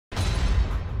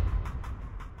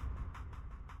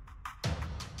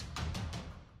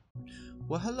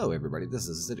Well, hello everybody, this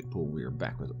is AcidicPool. We are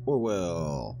back with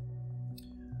Orwell.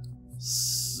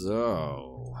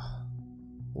 So,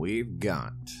 we've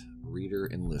got reader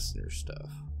and listener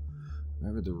stuff.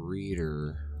 Remember the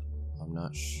reader, I'm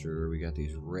not sure, we got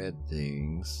these red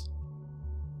things.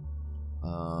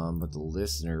 But the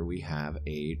listener, we have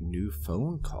a new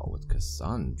phone call with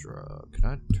Cassandra. Can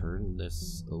I turn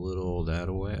this a little that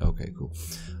away? Okay, cool.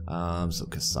 So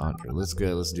Cassandra, let's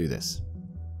go, let's do this.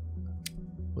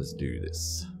 Let's do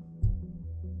this.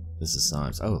 This is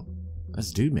Symes. Oh,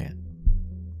 that's Dude Man.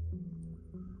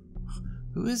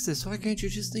 Who is this? Why can't you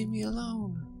just leave me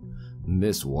alone?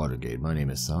 Miss Watergate, my name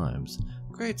is Symes.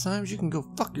 Great, Symes, you can go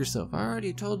fuck yourself. I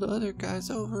already told the other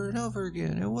guys over and over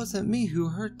again. It wasn't me who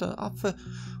hurt the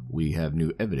We have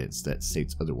new evidence that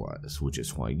states otherwise, which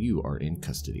is why you are in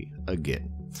custody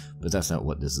again. But that's not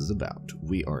what this is about.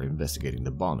 We are investigating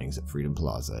the bombings at Freedom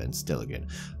Plaza and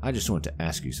Stelligan. I just want to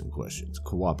ask you some questions.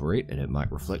 Cooperate and it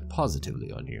might reflect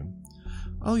positively on you.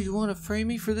 Oh, you want to frame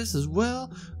me for this as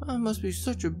well? I must be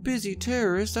such a busy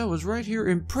terrorist. I was right here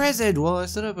in prison while I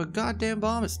set up a goddamn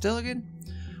bomb at Stelligan.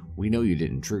 We know you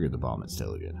didn't trigger the bomb at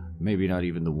Stelligan. Maybe not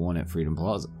even the one at Freedom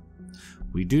Plaza.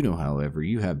 We do know, however,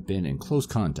 you have been in close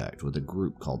contact with a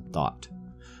group called Thought.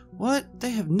 What?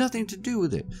 They have nothing to do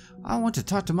with it. I want to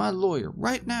talk to my lawyer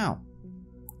right now.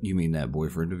 You mean that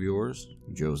boyfriend of yours,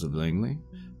 Joseph Langley?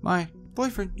 My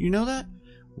boyfriend, you know that?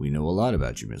 We know a lot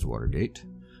about you, Miss Watergate.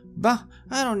 Bah,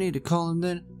 I don't need to call him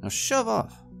then. Now shove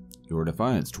off. Your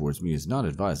defiance towards me is not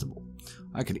advisable.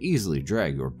 I could easily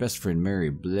drag your best friend Mary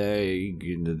Blake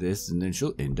into this, and then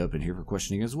she'll end up in here for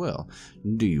questioning as well.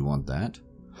 Do you want that?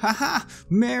 Ha ha!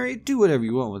 Mary, do whatever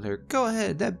you want with her. Go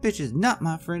ahead, that bitch is not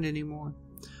my friend anymore.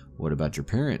 What about your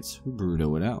parents,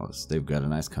 Bruno and Alice? They've got a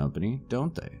nice company,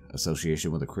 don't they?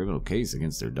 Association with a criminal case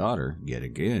against their daughter, yet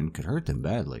again, could hurt them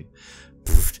badly.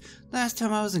 Pfft, last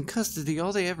time I was in custody,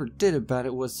 all they ever did about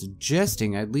it was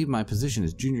suggesting I'd leave my position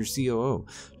as junior COO.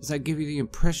 Does that give you the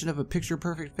impression of a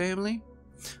picture-perfect family?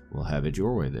 We'll have it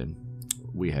your way then.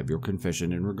 We have your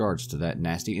confession in regards to that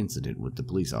nasty incident with the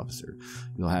police officer.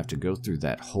 You'll have to go through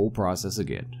that whole process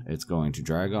again. It's going to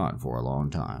drag on for a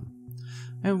long time.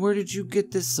 And where did you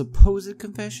get this supposed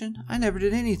confession? I never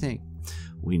did anything.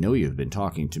 We know you've been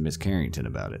talking to Miss Carrington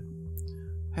about it.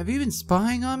 Have you been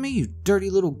spying on me, you dirty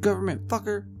little government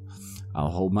fucker? I'll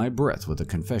hold my breath with a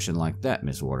confession like that,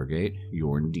 Miss Watergate.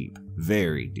 You're in deep,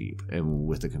 very deep. And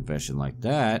with a confession like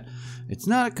that, it's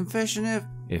not a confession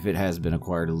if it has been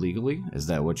acquired illegally. Is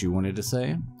that what you wanted to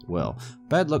say? Well,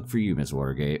 bad luck for you, Miss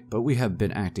Watergate, but we have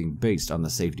been acting based on the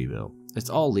safety bill. It's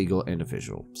all legal and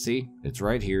official. See? It's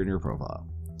right here in your profile.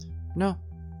 No.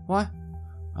 Why?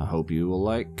 I hope you will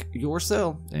like your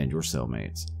cell and your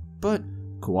cellmates. But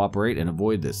cooperate and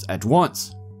avoid this at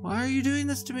once. Why are you doing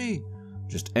this to me?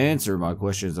 Just answer my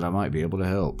questions and I might be able to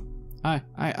help. I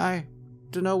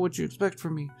don't know what you expect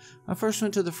from me. I first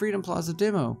went to the Freedom Plaza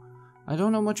demo. I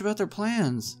don't know much about their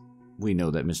plans. We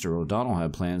know that Mr. O'Donnell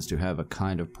had plans to have a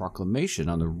kind of proclamation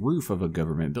on the roof of a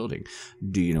government building.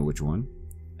 Do you know which one?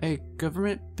 A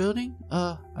government building?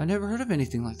 I never heard of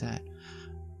anything like that.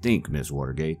 Think, Miss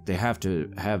Watergate. They have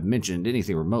to have mentioned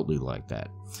anything remotely like that.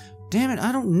 Damn it,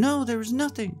 I don't know. There was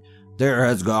nothing. There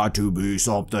has got to be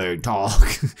something,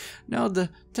 talk. No, there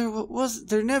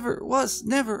never was,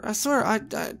 I swear, I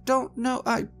don't know,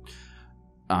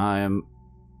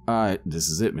 this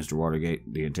is it, Mr.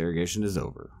 Watergate. The interrogation is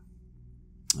over.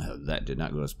 That did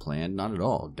not go as planned, not at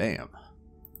all, damn.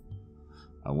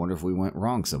 I wonder if we went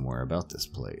wrong somewhere about this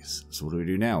place. So what do we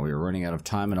do now? We are running out of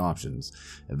time and options.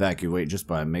 Evacuate just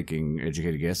by making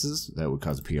educated guesses? That would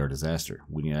cause a PR disaster.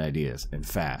 We need ideas, and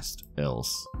fast,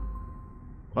 else.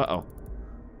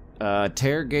 Uh-oh.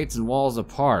 Tear gates and walls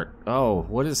apart. Oh,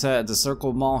 what is that? The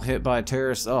Circle Mall hit by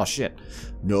terrorists? Oh, shit.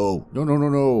 No.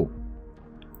 No.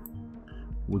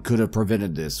 We could have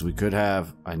prevented this. We could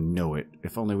have. I know it.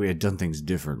 If only we had done things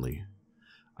differently.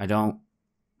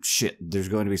 Shit, there's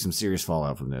going to be some serious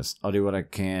fallout from this. I'll do what I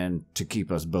can to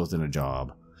keep us both in a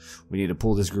job. We need to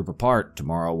pull this group apart.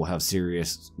 Tomorrow we'll have a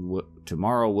serious look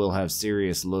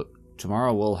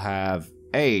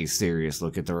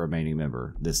at the remaining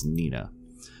member, this Nina.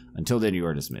 Until then, you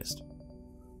are dismissed.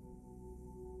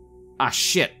 Ah,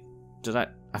 shit. I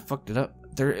fucked it up.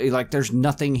 There's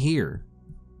nothing here.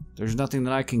 There's nothing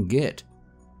that I can get.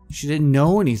 She didn't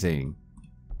know anything.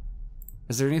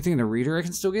 Is there anything in the reader I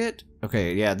can still get?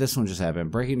 Okay, yeah, this one just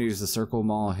happened. Breaking news, the Circle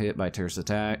Mall hit by terrorist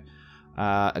attack.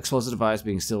 Explosive device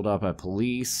being sealed up by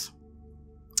police.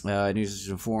 News is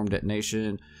informed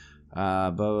detonation.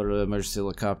 Emergency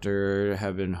helicopter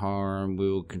have been harmed. We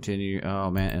will continue.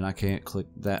 Oh man, and I can't click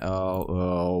that.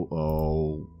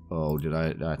 Oh, did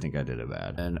I think I did it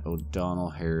bad. And O'Donnell,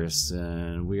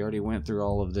 Harrison. We already went through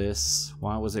all of this.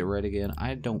 Why was it red again?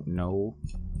 I don't know.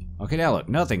 Okay, now look.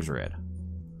 Nothing's red.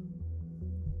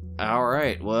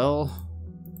 Alright, well.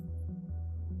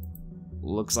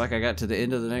 Looks like I got to the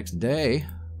end of the next day.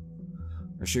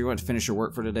 Are sure you want to finish your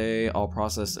work for today? All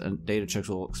process and data checks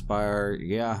will expire.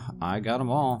 Yeah, I got them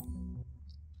all.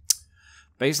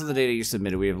 Based on the data you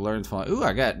submitted, we have learned from... Ooh,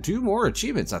 I got 2 more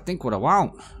achievements. I think what I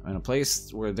want. In a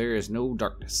place where there is no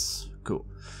darkness. Cool.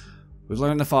 We've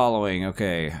learned the following.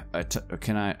 Okay.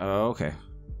 Oh, okay.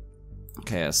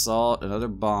 Okay, assault. Another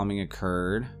bombing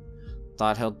occurred.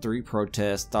 Thought held 3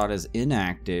 protests. Thought is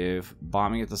inactive.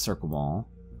 Bombing at the Circle Mall.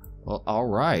 Well,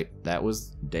 alright. That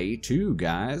was day 2,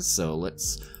 guys. So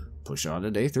let's push on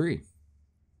to day 3.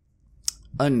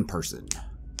 Unpersoned.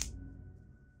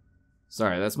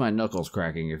 Sorry, that's my knuckles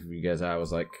cracking. If you guys, I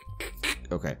was like,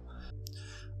 okay.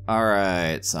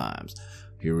 Alright, Symes.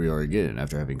 Here we are again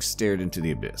after having stared into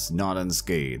the abyss. Not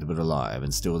unscathed, but alive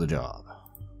and still with a job.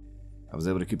 I was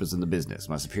able to keep us in the business.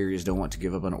 My superiors don't want to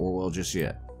give up on Orwell just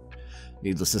yet.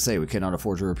 Needless to say, we cannot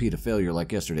afford to repeat a failure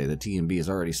like yesterday. The TMB is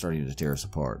already starting to tear us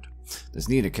apart. This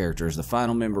Nina character is the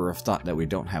final member of thought that we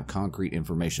don't have concrete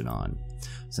information on.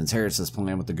 Since Harris's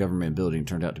plan with the government building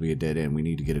turned out to be a dead end, we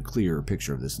need to get a clearer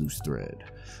picture of this loose thread.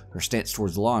 Her stance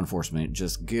towards law enforcement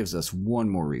just gives us one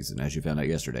more reason, as you found out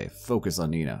yesterday. Focus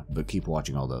on Nina, but keep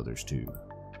watching all the others too.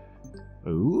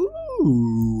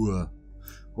 Ooh.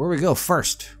 Where we go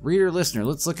first? Reader, listener,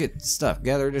 let's look at stuff.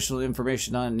 Gather additional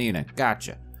information on Nina.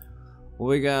 Gotcha. What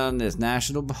we got on this?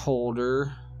 National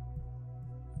Beholder.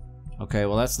 Okay,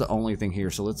 well that's the only thing here,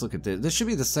 so let's look at this. This should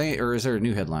be the same, or is there a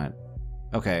new headline?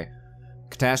 Okay.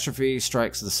 Catastrophe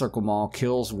strikes the Circle Mall,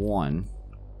 kills 1.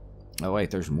 Oh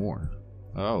wait, there's more.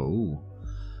 Oh.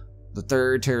 The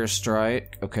 3rd terrorist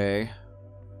strike, okay.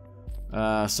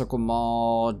 Circle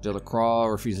Mall, Delacroix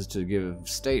refuses to give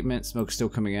statement, smoke still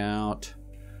coming out.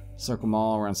 Circle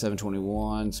Mall around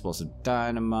 7:21. Explosive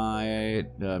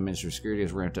dynamite. Ministry of Security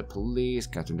has ramped up police.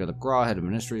 Captain Delacroix, head of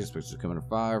ministry, expects to come under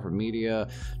fire from media.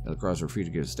 Delacroix refused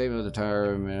to give a statement at the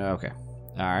time. Okay.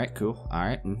 Alright, cool.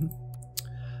 Alright.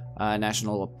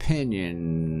 National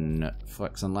opinion.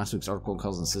 Flex on last week's article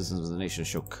calls on citizens of the nation to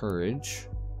show courage.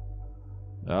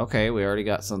 Okay, we already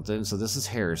got something. So this is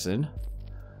Harrison.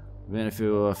 Man, I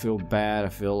feel bad. I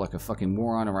feel like a fucking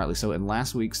moron, and rightly so. In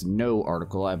last week's No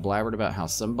article, I blabbered about how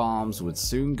some bombs would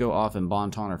soon go off in Bon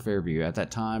Ton or Fairview. At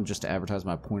that time, just to advertise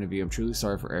my point of view, I'm truly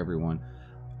sorry for everyone.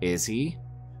 Is he?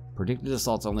 Predicted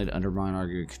assaults only to undermine,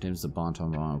 argue, condemns the Bon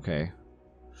Ton bomb. Okay.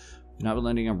 Not been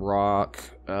landing on rock.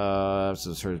 So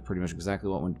it's pretty much exactly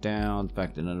what went down. The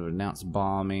fact that none of announced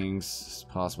bombings is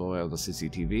possible out of the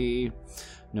CCTV.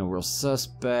 No real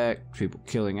suspect. People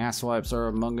killing asswipes are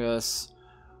among us.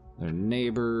 Their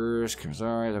neighbors.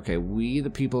 Alright, okay. We, the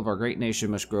people of our great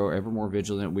nation, must grow ever more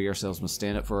vigilant. We ourselves must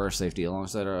stand up for our safety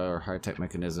alongside our high-tech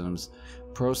mechanisms.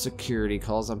 Pro-security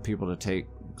calls on people to take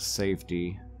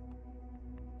safety.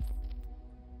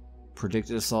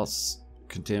 Predicted assaults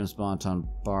condemns Bon Ton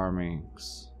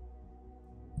bombings.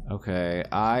 Okay,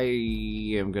 I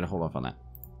am going to hold off on that.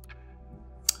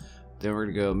 Then we're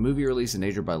going to go movie release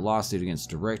endangered by lawsuit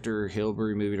against director.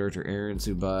 Hillbury movie director Aaron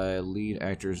sued by lead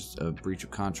actors of breach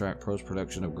of contract.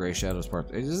 Post-production of Gray Shadows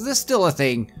Part. Is this still a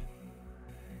thing?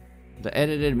 The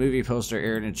edited movie poster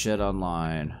Aaron had shed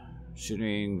online.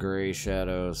 Shooting Gray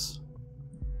Shadows.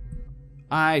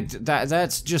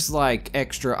 That's just like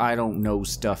extra I don't know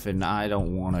stuff, and I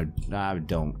don't want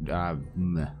to.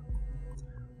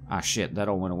 Shit, that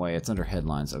all went away. It's under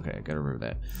headlines. Okay, I gotta remember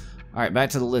that. Alright, back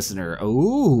to the listener.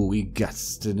 Oh, we got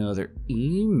another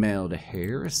email to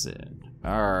Harrison.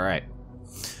 Alright.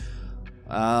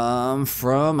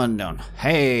 From unknown.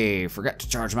 Hey, forgot to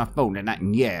charge my phone tonight,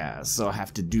 and yeah, so I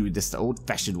have to do this the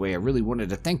old-fashioned way. I really wanted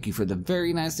to thank you for the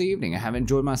very nice evening. I haven't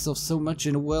enjoyed myself so much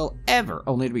in a while ever,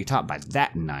 only to be topped by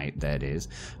that night, that is.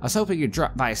 I was hoping you'd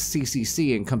drop by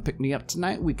CCC and come pick me up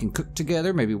tonight. We can cook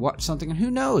together, maybe watch something, and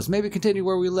who knows, maybe continue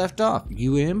where we left off.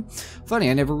 UM? Funny,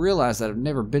 I never realized that I've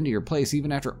never been to your place,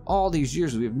 even after all these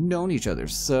years we have known each other.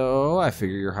 So, I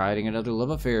figure you're hiding another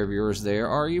love affair of yours there.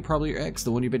 Are you? Probably your ex,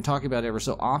 the one you've been talking about ever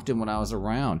so often when I was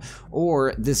around,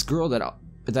 or this girl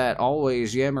that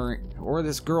always yammering, or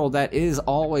this girl that is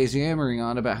always yammering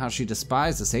on about how she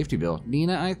despised the safety bill.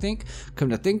 Nina, I think. Come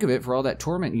to think of it, for all that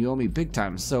torment, you owe me big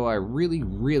time, so I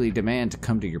really demand to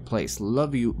come to your place.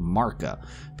 Love you, Marka.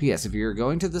 P.S. If you're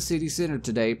going to the city center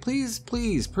today, please,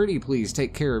 pretty please,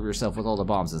 take care of yourself with all the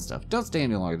bombs and stuff. Don't stay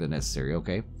any longer than necessary,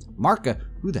 okay? Marka?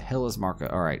 Who the hell is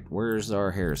Marka? Alright, where's our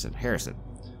Harrison? Harrison,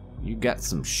 you got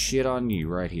some shit on you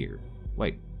right here.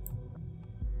 Wait.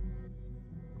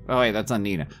 Oh wait, that's on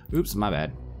Nina. Oops, my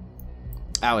bad.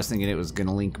 I was thinking it was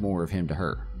gonna link more of him to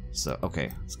her. So,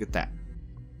 okay, let's get that.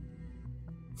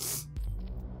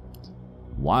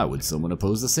 Why would someone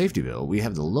oppose the safety bill? We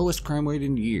have the lowest crime rate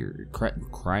in years.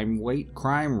 Crime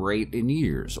rate in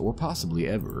years, or possibly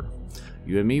ever.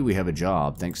 You and me, we have a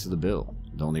job thanks to the bill.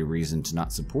 The only reason to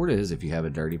not support it is if you have a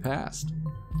dirty past.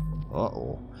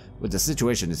 Uh-oh. With the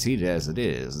situation as heated as it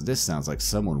is, this sounds like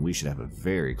someone we should have a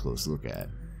very close look at.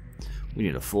 We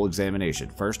need a full examination.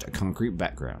 First, a concrete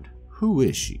background. Who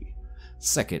is she?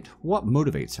 Second, what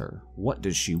motivates her? What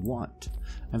does she want?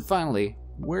 And finally,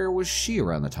 where was she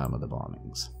around the time of the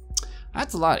bombings?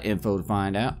 That's a lot of info to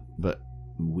find out, but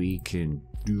we can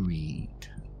do it.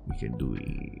 We can do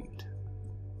it.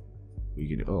 We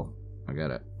can. Oh, I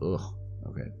got it. Ugh.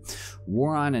 Okay.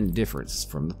 War on indifference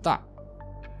from the thought.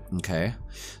 Okay.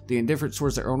 The indifference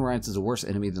towards their own rights is a worse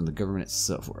enemy than the government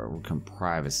itself. Overcome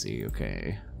privacy.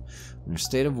 Okay. In a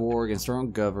state of war against their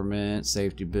own government,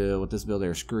 safety bill. With this bill, they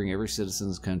are screwing every citizen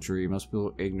in this country. Most people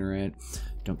are ignorant.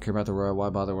 Don't care about the road. Why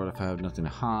bother? What if I have nothing to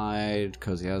hide?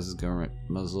 Cozy houses, government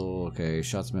muzzle. Okay.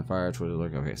 Shots been fired. Twitter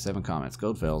look. Okay. 7 comments.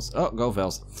 Goldfells. Oh,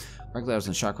 Goldfells. Frankly, I was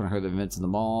in shock when I heard the events in the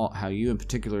mall. How you in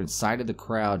particular incited the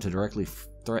crowd to directly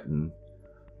threaten.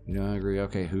 You know, I agree.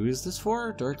 Okay. Who is this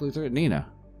for? Directly threaten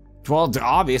Nina. Well,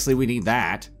 obviously we need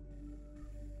that.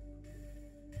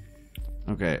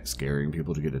 Okay, scaring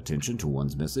people to get attention to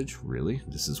one's message? Really?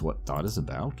 This is what thought is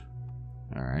about?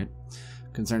 Alright.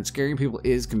 Concerned scaring people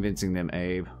is convincing them,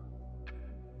 Abe.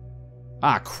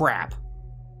 Ah, crap!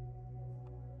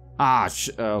 Ah,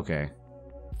 okay.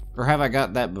 Or have I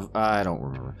got that I don't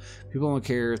remember. People don't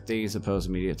care if things oppose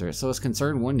immediate threats. So it's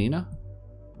concerned 1, Nina?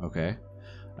 Okay.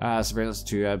 Surveillance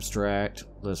 2, abstract.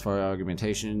 As far as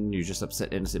argumentation, you just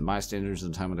upset innocent bystanders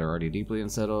in a time when they're already deeply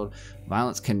unsettled.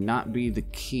 Violence cannot be the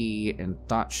key, and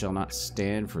thought shall not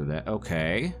stand for that.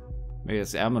 Okay. Maybe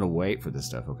that's, I'm gonna wait for this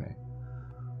stuff. Okay.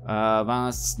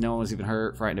 Violence, no one was even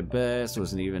hurt. Frightened at best,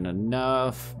 wasn't even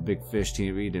enough. Big fish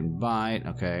TV didn't bite.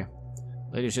 Okay.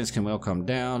 Ladies and gents, can we all calm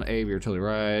down? Abe, you're totally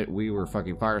right. We were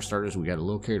fucking fire starters. We got a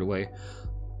little carried away.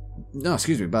 No,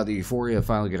 excuse me, about the euphoria of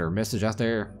finally get our message out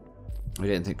there. We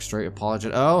didn't think straight.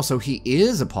 Apologetic. Oh, so he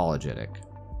is apologetic.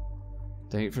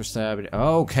 Thank you for stabbing.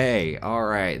 Okay,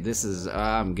 alright. This is,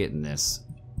 I'm getting this.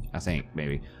 I think,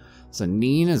 maybe. So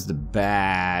Nina's the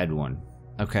bad one.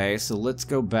 Okay, so let's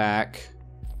go back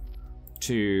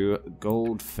to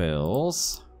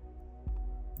Goldfells.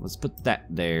 Let's put that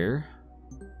there.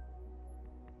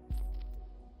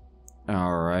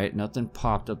 Alright, nothing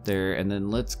popped up there. And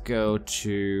then let's go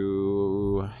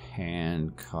to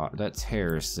Hancock. That's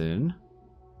Harrison.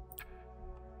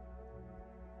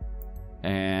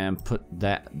 And put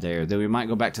that there. Then we might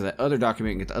go back to that other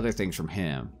document and get the other things from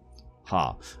him.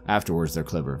 Ha. Afterwards, they're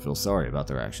clever and feel sorry about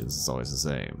their actions. It's always the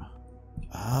same.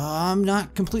 I'm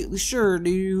not completely sure,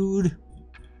 dude.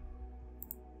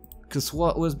 Because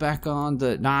what was back on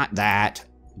the... Not that.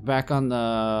 Back on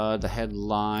the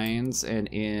headlines and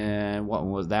in... What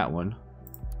one was that one?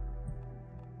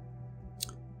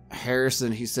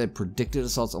 Harrison, he said, predicted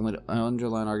assaults only to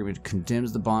underline argument,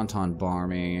 condemns the Bonton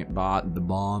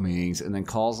bombings, and then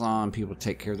calls on people to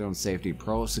take care of their own safety,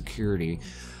 pro-security.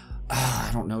 I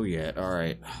don't know yet.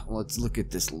 Alright, let's look at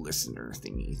this listener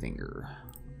thingy-thinger.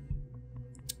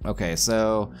 Okay,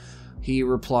 so he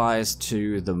replies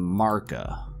to the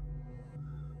Marca.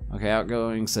 Okay,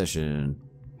 outgoing session.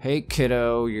 Hey,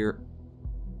 kiddo, you're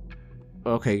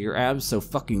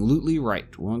abso-fucking-lutely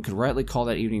right. One could rightly call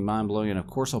that evening mind-blowing, and of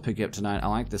course I'll pick you up tonight. I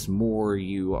like this more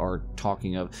you are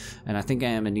talking of, and I think I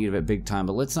am in need of it big time,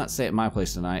 but let's not stay at my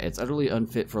place tonight. It's utterly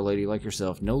unfit for a lady like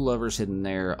yourself. No lovers hidden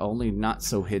there, only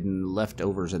not-so-hidden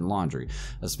leftovers and laundry.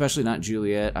 Especially not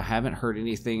Juliet. I haven't heard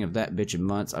anything of that bitch in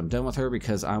months. I'm done with her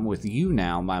because I'm with you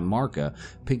now, my Marca.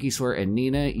 Pinky swear, and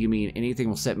Nina, you mean anything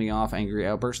will set me off? Angry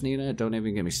outburst, Nina? Don't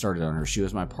even get me started on her. She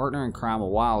was my partner in crime a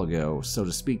while ago, so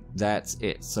to speak, that's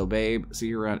it. So babe, see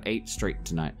you around 8 straight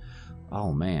tonight.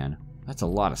 Oh man, that's a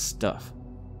lot of stuff.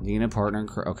 Nina, partner in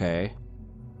crime, okay.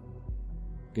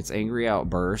 Gets angry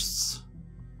outbursts.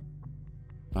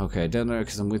 Okay, done there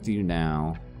because I'm with you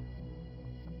now.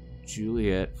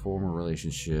 Juliet, former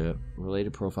relationship.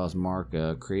 Related profiles,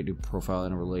 Marca. Create new profile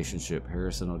in a relationship.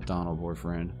 Harrison O'Donnell,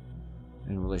 boyfriend.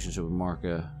 In a relationship with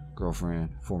Marca,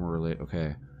 girlfriend. Former relate.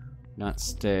 Okay. Not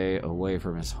stay away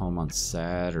from his home on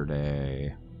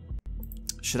Saturday.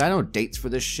 Should I know dates for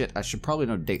this shit? I should probably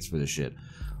know dates for this shit.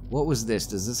 What was this?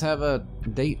 Does this have a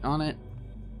date on it?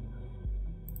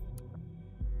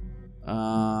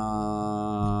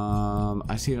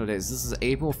 I see no dates. This is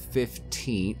April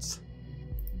 15th.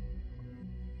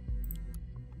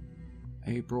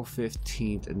 April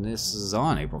 15th, and this is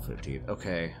on April 15th.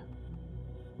 Okay.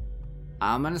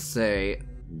 I'm gonna say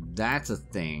that's a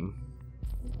thing.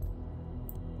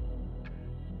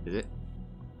 Is it?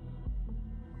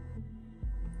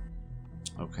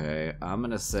 Okay, I'm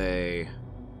gonna say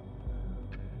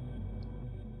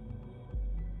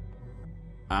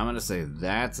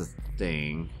that's a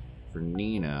thing for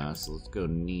Nina. So let's go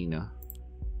Nina.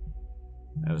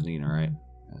 That was Nina, right?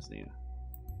 That's Nina.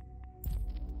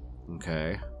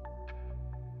 Okay.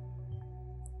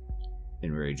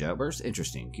 Enrage outburst.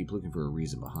 Interesting. Keep looking for a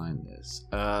reason behind this.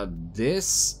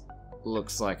 This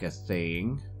looks like a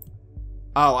thing.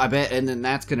 Oh, I bet. And then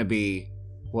that's gonna be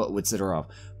what would set her off.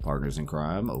 Partners in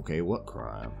crime. Okay, what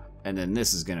crime? And then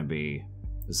this is gonna be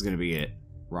it.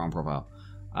 Wrong profile.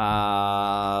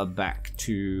 Back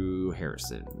to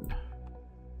Harrison.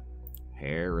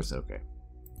 Harris. Okay.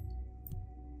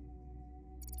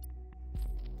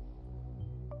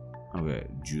 Okay,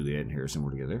 Juliet and Harrison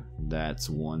were together. That's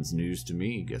one's news to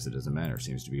me. Guess it doesn't matter.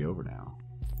 Seems to be over now.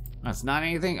 That's not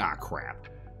anything? Ah, crap.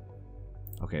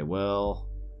 Okay, well,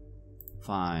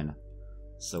 fine.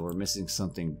 So we're missing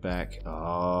something back.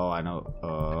 Oh, I know.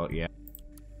 Oh, yeah.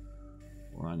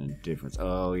 We're on indifference.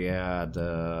 Oh, yeah,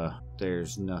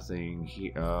 there's nothing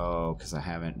here. Oh, because I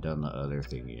haven't done the other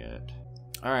thing yet.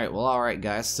 Alright, well, alright,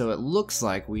 guys. So it looks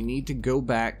like we need to go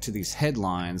back to these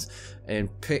headlines and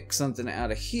pick something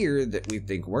out of here that we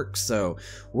think works. So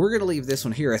we're going to leave this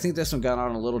one here. I think this one got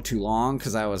on a little too long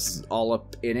because I was all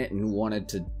up in it and wanted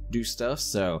to do stuff.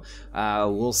 So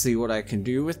we'll see what I can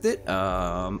do with it.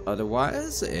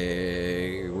 Otherwise,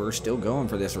 we're still going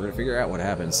for this. We're going to figure out what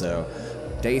happens. So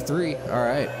day 3.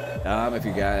 Alright. If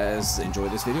you guys enjoyed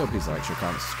this video, please like, share,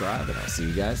 comment, subscribe, and I'll see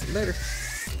you guys later.